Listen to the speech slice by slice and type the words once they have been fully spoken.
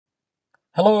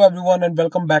Hello everyone and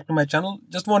welcome back to my channel.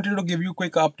 Just wanted to give you a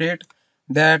quick update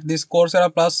that this Coursera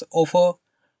Plus offer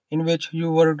in which you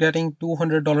were getting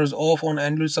 $200 off on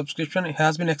annual subscription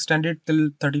has been extended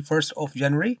till 31st of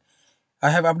January.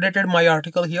 I have updated my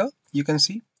article here. You can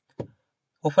see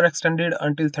offer extended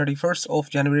until 31st of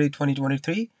January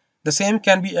 2023. The same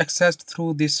can be accessed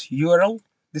through this URL.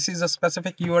 This is a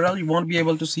specific URL. You won't be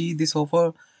able to see this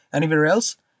offer anywhere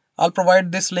else. I'll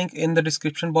provide this link in the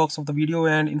description box of the video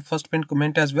and in first pinned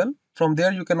comment as well. From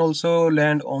there you can also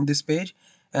land on this page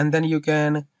and then you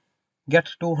can get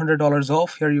 $200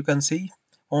 off. Here you can see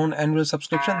on annual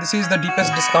subscription. This is the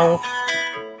deepest discount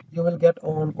you will get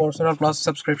on Coursera Plus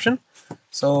subscription.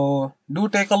 So do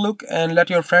take a look and let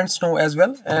your friends know as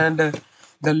well. And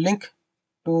the link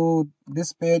to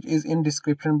this page is in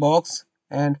description box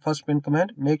and first pin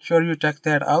comment. Make sure you check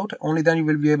that out. Only then you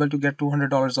will be able to get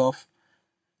 $200 off.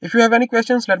 If you have any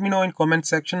questions, let me know in comment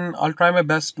section. I'll try my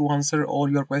best to answer all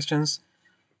your questions.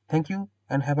 Thank you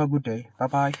and have a good day. Bye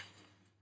bye.